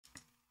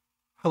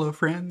Hello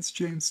friends,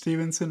 James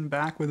Stevenson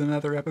back with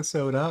another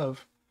episode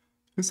of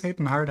Who's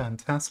Hating Hard on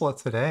Tesla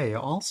Today,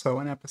 also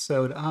an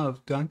episode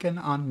of Dunkin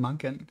on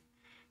Munkin.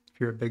 If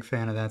you're a big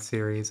fan of that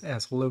series,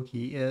 as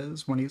Loki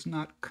is when he's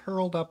not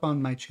curled up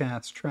on my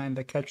chest trying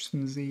to catch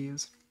some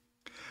Z's.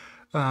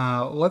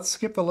 Let's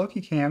skip the Loki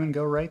cam and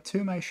go right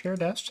to my share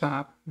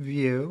desktop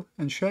view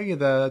and show you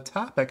the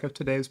topic of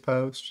today's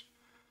post.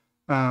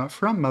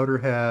 From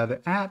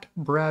Motorhead, at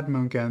Brad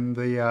Munchen,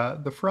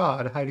 the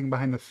fraud hiding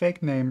behind the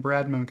fake name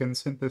Brad Munchen,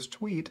 sent this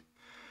tweet.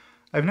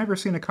 I've never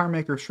seen a car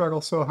maker struggle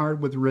so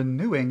hard with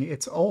renewing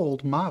its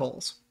old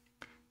models.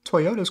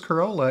 Toyota's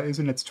Corolla is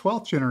in its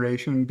 12th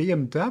generation,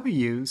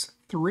 BMW's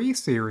 3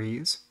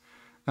 Series,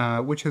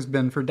 which has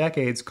been for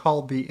decades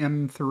called the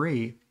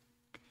M3,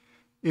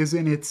 is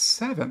in its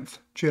 7th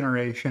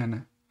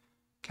generation.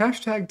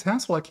 Hashtag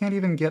Tesla can't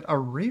even get a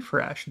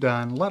refresh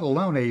done, let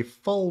alone a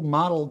full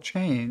model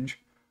change,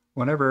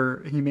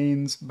 whatever he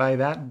means by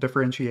that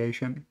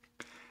differentiation.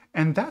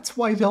 And that's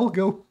why they'll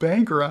go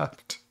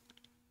bankrupt,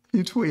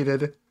 he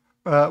tweeted,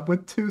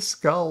 with 2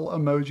 skull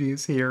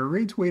emojis here,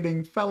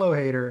 retweeting fellow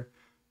hater,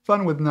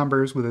 fun with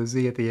numbers with a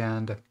Z at the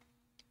end.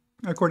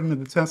 According to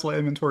the Tesla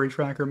inventory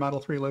tracker,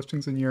 Model 3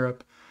 listings in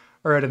Europe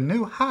are at a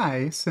new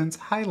high since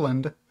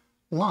Highland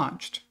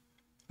launched.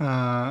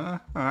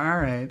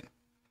 Alright.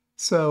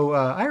 So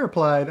I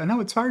replied, I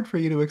know it's hard for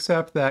you to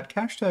accept that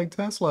hashtag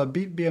Tesla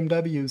beat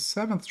BMW's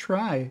 7th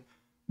try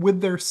with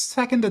their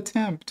 2nd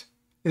attempt.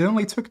 It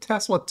only took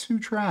Tesla 2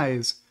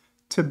 tries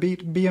to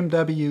beat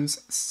BMW's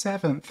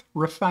 7th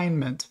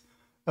refinement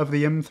of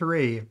the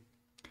M3.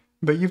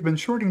 But you've been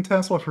shorting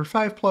Tesla for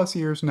 5+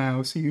 years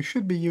now, so you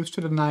should be used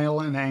to denial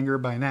and anger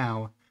by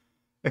now.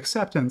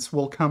 Acceptance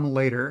will come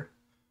later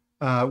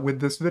with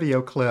this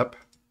video clip.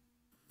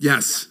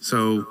 Yes,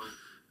 so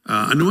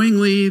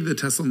annoyingly, the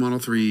Tesla Model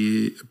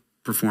 3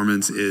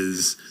 performance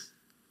is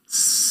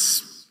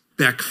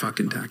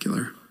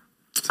spec-fucking-tacular.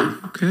 So,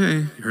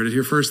 okay, you heard it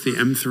here first. The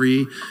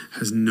M3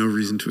 has no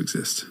reason to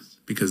exist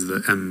because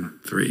the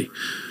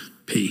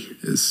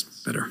M3P is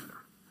better.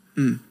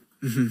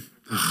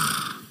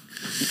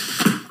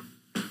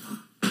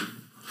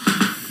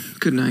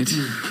 Good night.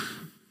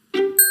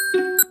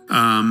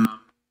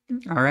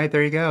 All right,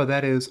 there you go.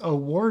 That is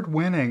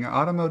award-winning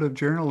automotive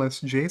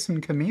journalist Jason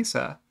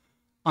Camisa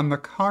on the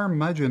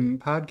Carmudgeon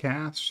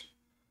podcast.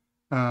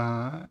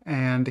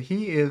 And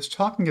he is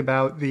talking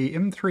about the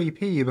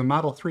M3P, the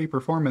Model 3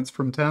 performance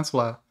from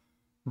Tesla,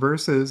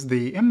 versus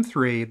the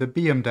M3, the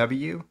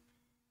BMW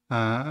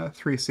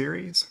 3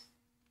 Series.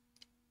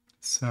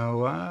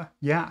 So,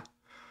 yeah.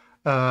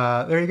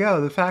 There you go.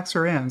 The facts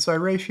are in. So I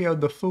ratioed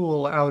the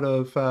fool out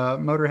of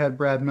Motorhead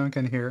Brad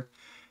Munchen here.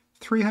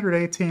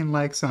 318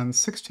 likes on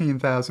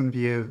 16,000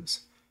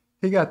 views.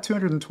 He got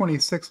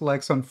 226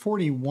 likes on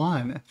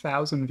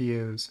 41,000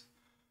 views.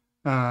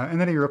 And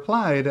then he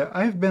replied,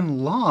 I've been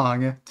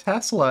long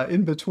Tesla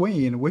in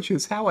between, which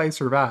is how I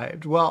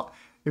survived. Well,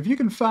 if you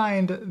can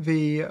find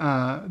the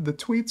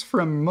tweets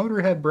from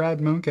Motorhead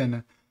Brad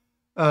Munchen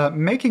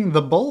making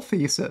the bull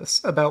thesis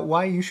about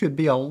why you should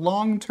be a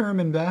long-term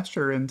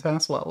investor in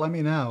Tesla, let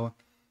me know.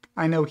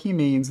 I know he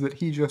means that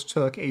he just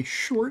took a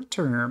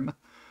short-term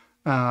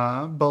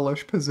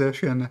bullish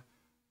position,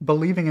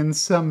 believing in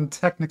some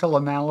technical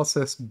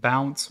analysis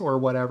bounce or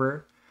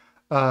whatever.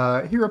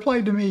 He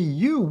replied to me,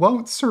 you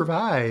won't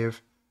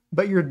survive,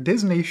 but your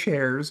Disney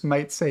shares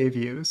might save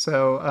you.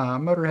 So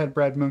Motorhead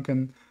Brad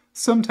Munchen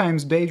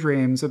sometimes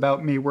daydreams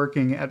about me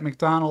working at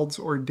McDonald's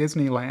or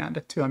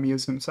Disneyland to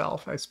amuse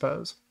himself, I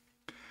suppose.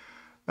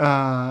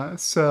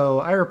 So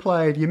I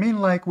replied, you mean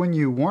like when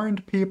you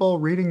warned people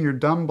reading your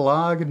dumb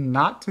blog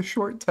not to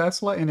short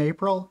Tesla in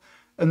April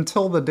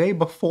until the day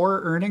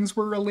before earnings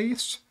were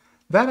released?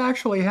 That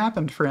actually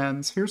happened,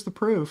 friends. Here's the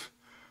proof.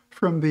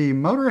 From the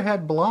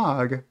Motorhead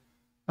blog,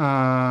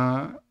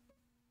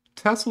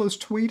 Tesla's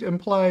tweet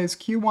implies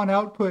Q1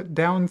 output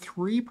down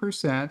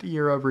 3%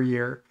 year over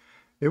year.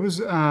 It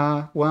was,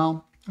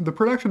 well, the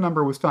production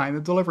number was fine. The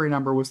delivery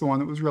number was the one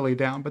that was really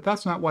down, but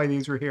that's not why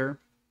these are here.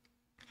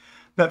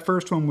 That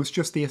first one was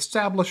just the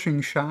establishing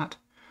shot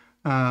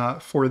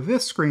for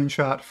this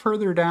screenshot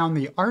further down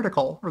the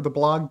article or the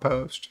blog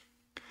post.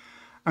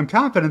 I'm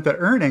confident that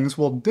earnings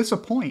will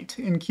disappoint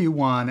in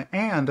Q1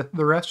 and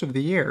the rest of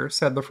the year,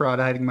 said the fraud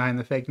hiding behind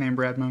the fake name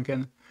Brad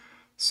Munchen.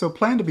 So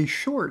plan to be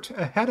short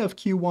ahead of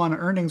Q1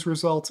 earnings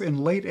results in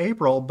late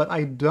April, but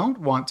I don't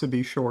want to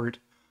be short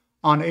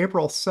on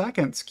April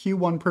 2nd's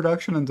Q1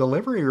 production and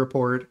delivery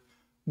report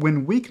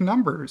when weak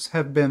numbers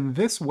have been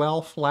this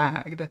well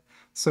flagged.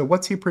 So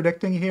what's he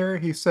predicting here?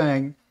 He's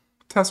saying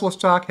Tesla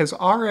stock has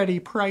already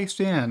priced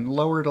in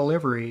lower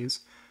deliveries.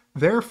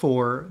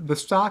 Therefore, the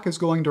stock is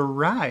going to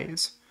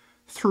rise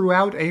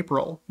throughout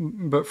April.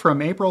 But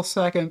from April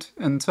 2nd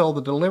until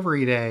the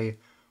delivery day,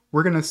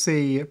 we're going to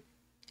see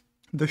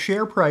the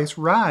share price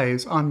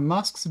rise on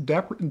Musk's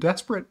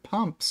desperate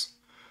pumps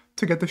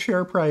to get the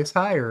share price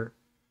higher.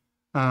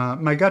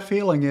 My gut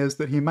feeling is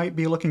that he might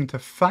be looking to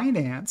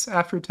finance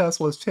after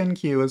Tesla's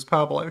 10Q is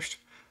published.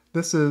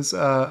 This is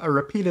a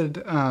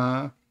repeated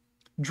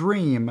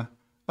dream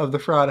of the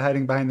fraud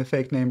hiding behind the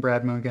fake name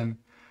Brad Munchen.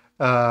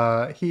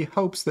 He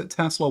hopes that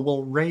Tesla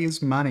will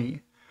raise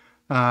money,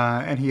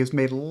 and he has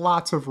made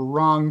lots of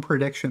wrong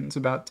predictions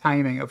about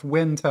timing of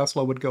when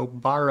Tesla would go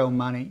borrow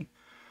money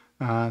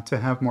to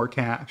have more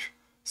cash.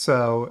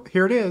 So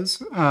here it is.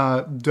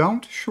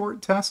 Don't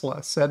short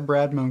Tesla, said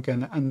Brad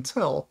Munchen,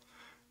 until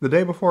the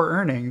day before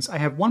earnings. I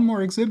have one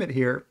more exhibit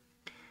here.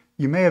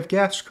 You may have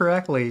guessed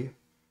correctly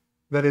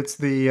that it's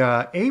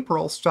the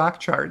April stock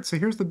chart. So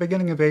here's the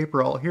beginning of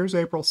April. Here's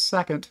April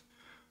 2nd,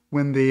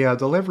 when the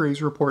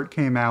deliveries report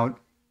came out.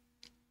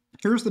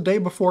 Here's the day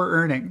before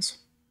earnings.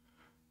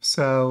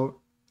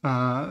 So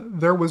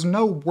there was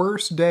no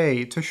worse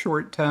day to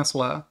short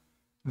Tesla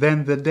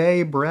than the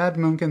day Brad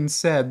Munchen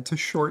said to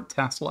short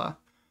Tesla.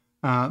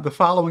 The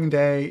following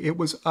day, it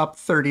was up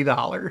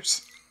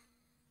 $30.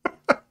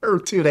 Or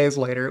 2 days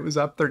later, it was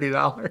up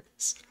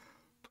 $30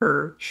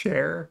 per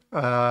share.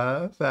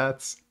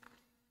 That's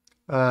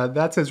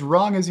as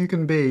wrong as you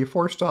can be.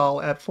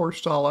 Forstall at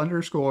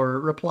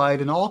Forstall_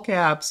 replied in all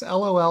caps,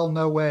 LOL,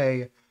 no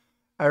way.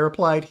 I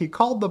replied, he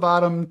called the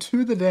bottom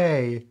to the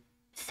day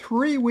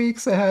 3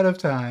 weeks ahead of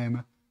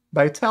time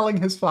by telling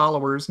his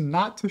followers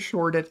not to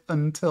short it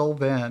until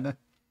then.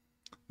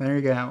 There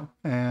you go.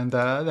 And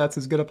that's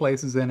as good a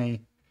place as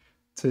any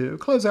to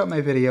close out my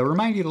video.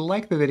 Remind you to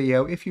like the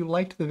video if you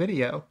liked the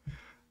video.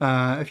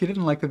 If you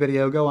didn't like the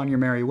video, go on your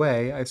merry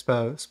way, I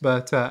suppose.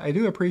 But I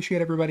do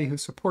appreciate everybody who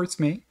supports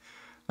me.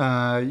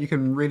 You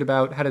can read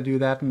about how to do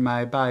that in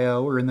my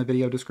bio or in the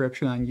video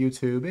description on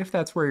YouTube, if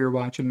that's where you're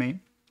watching me.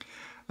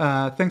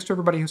 Thanks to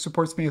everybody who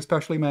supports me,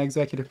 especially my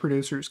executive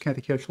producers,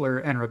 Kathy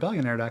Kichler and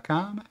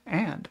Rebellionaire.com,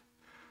 and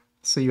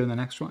see you in the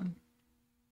next one.